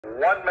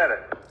1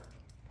 minute.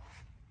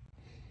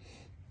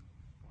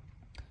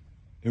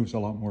 It was a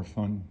lot more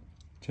fun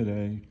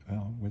today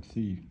with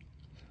the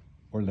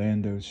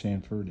Orlando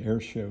Sanford Air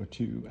Show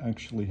to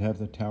actually have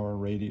the tower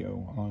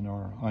radio on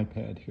our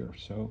iPad here,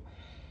 so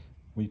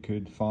we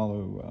could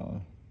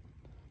follow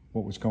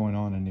what was going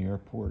on in the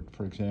airport.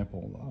 For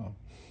example,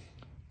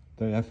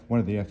 one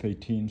of the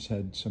F-18s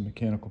had some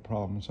mechanical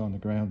problems on the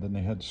ground, and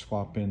they had to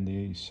swap in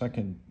the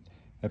second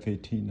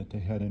F-18 that they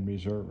had in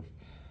reserve.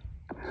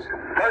 30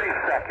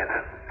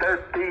 seconds.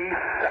 30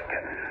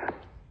 seconds.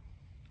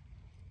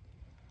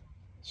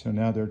 So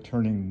now they're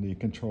turning the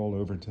control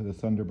over to the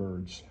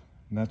Thunderbirds,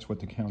 and that's what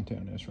the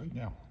countdown is right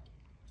now.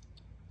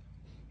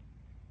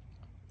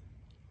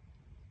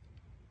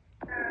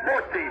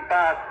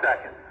 45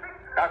 seconds.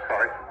 I'm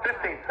sorry,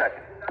 15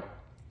 seconds.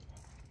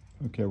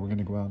 Okay, we're going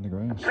to go out in the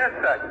grass.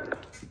 10 seconds.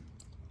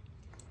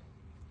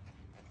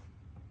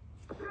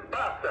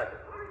 5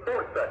 seconds.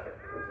 4 seconds.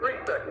 3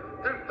 seconds.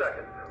 2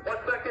 seconds. 1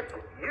 second.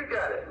 You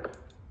got it.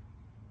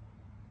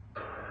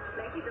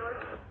 Thank you, George.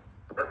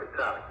 Perfect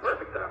timing.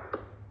 Perfect timing.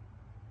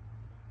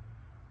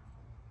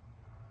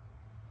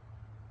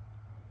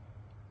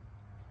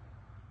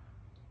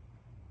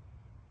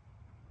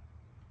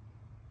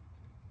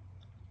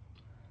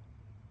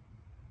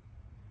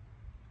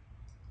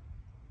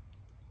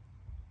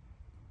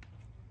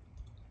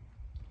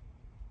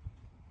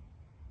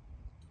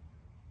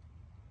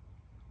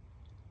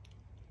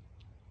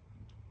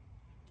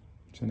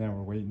 So now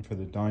we're waiting for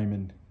the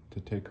diamond to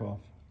take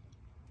off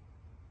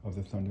of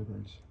the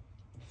Thunderbirds,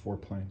 the 4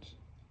 planes.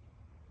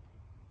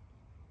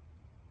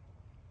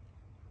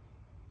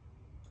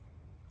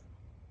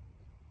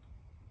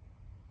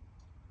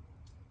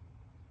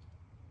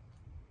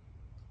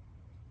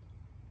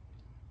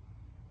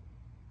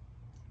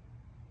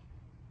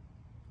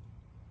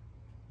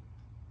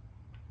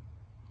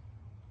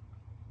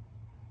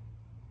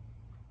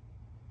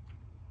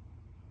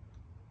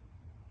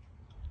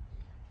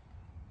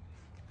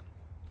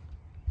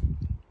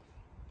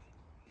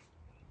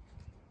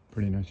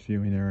 Pretty nice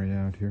viewing area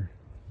out here.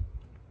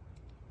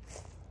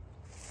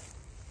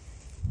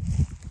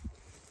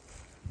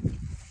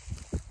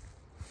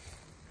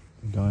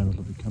 The diamond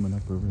will be coming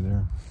up over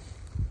there.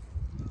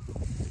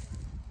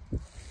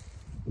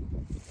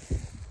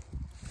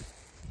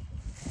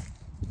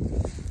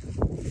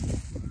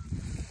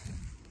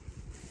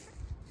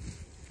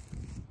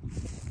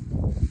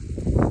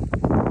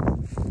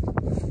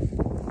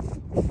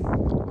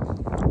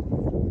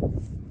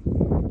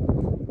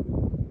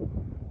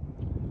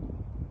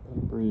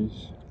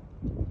 Breeze.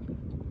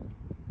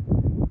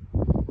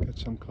 Got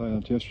some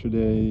clouds.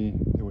 Yesterday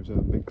there was a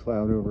big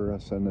cloud over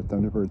us, and the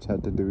Thunderbirds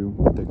had to do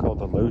what they call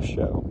the low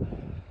show,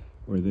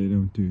 where they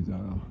don't do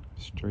the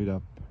straight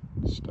up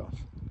stuff.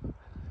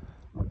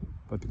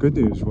 But the good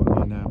news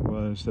on that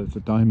was that the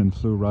diamond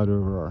flew right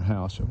over our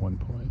house at one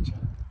point,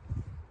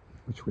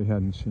 which we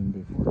hadn't seen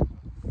before.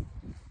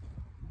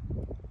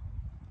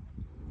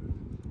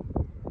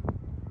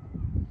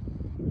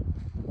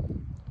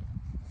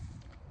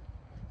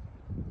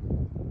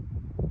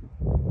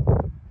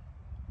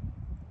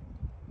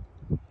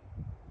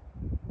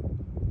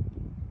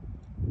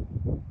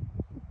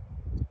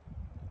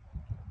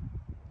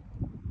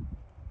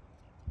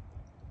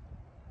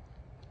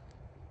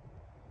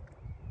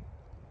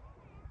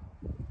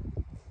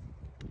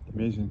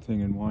 The amazing thing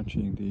in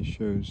watching these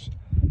shows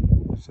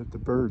is that the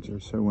birds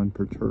are so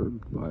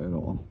unperturbed by it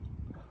all.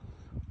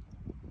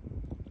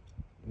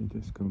 They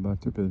just go about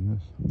their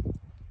business.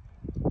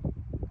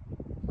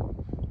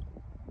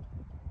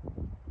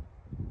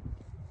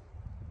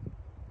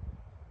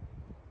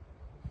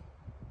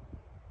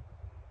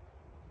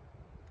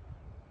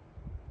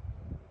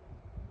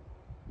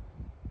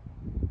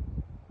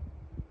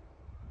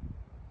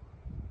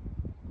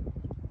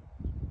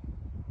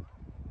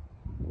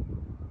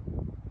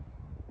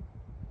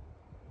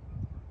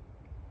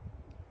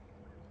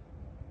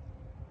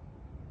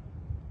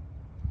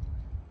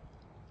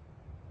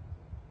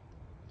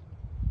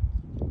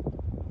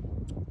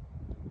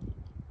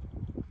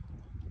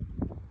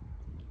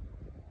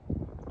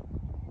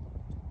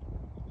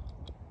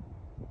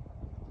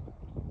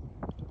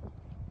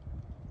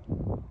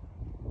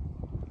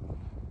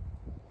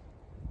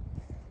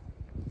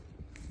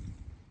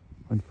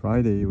 On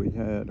Friday, we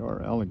had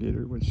our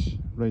alligator was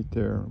right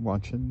there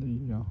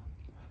watching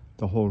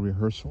the whole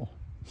rehearsal.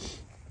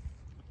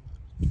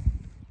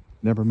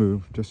 Never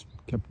moved, just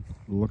kept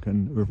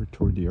looking over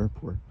toward the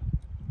airport.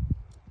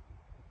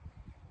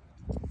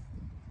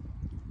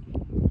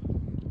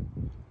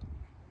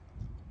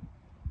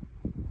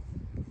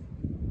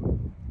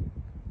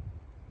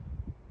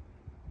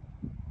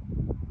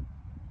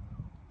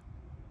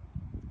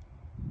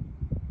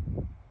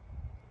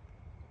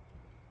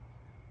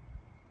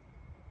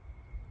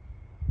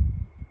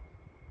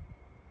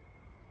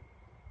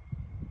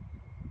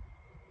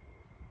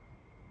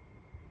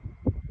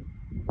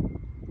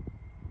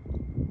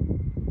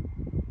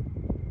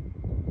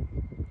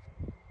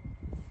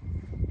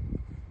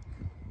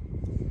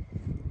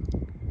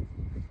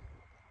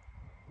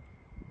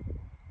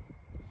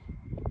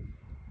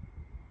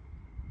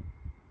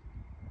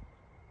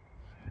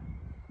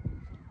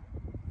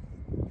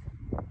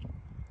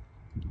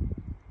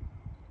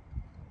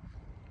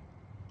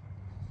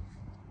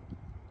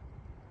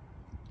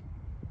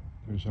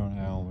 There's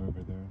our owl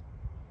over there,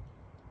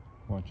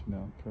 watching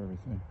out for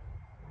everything.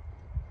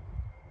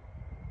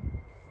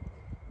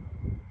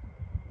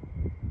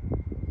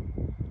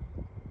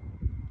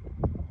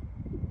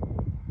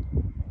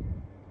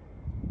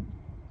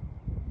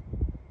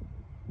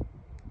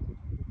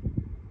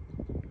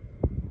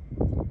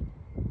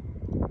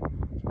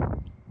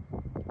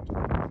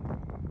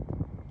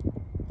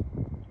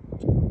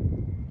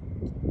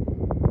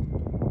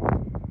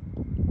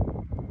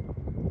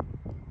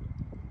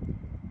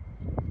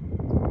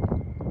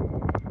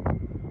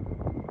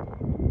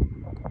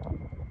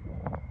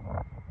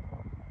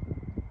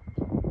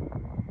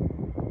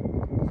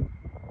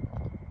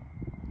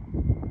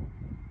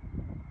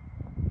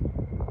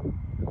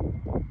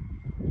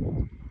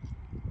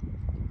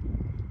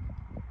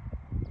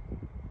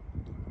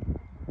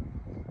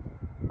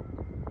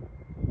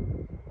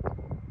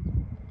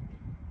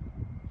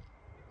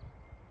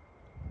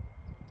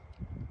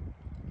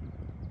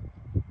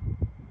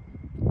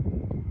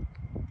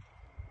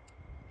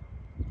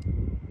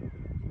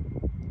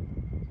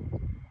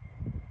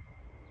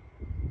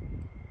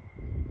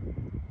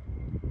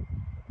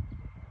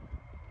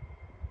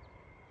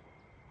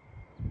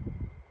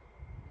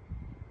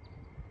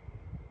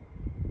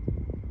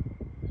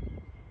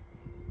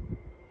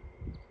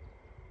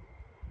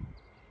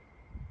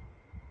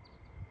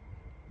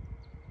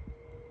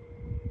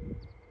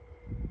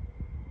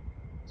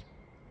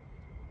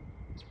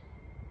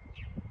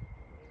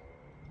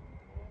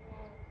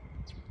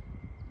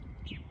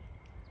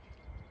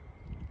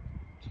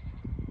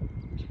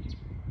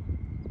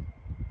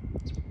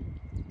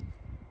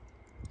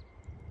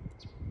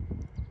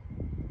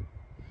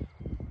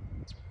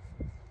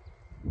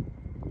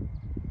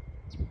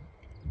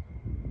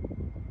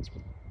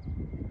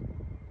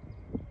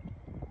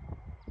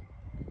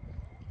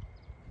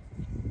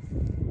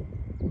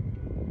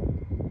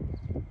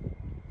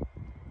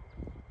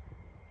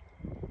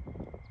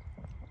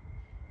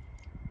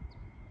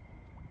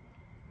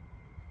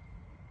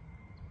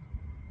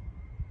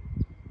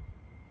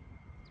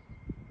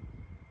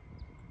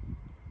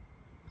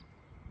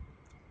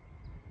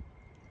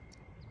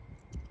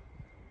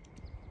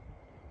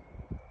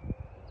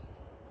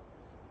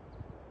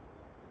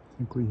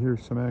 I think we hear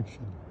some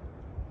action.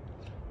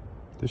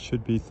 This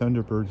should be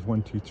Thunderbirds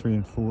 1, 2, 3,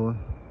 and 4,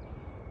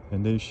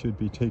 and they should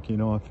be taking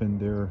off in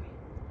their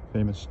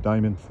famous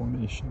diamond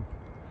formation,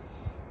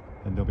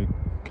 and they'll be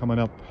coming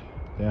up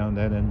down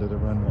that end of the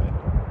runway.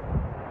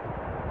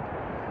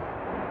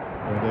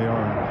 There they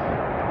are.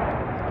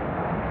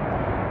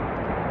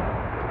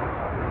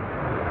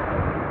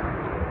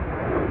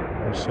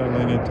 They're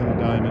settling into the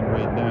diamond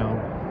right now.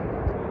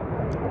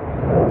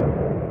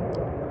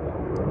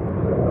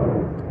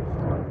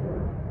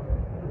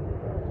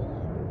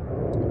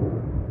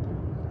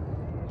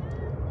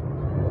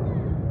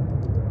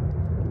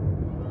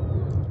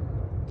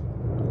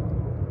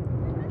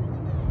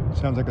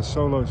 Sounds like a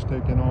solo's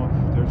taking off.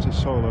 There's a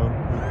solo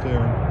right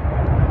there.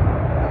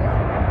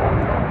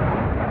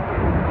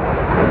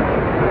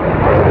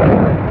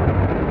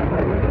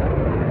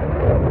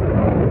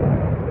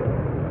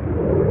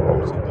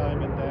 There's a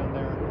diamond down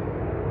there.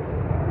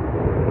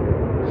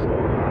 So,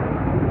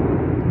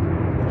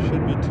 there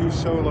should be 2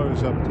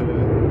 solos up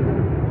today.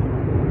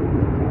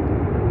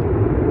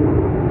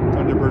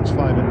 Thunderbirds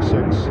 5 and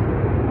 6.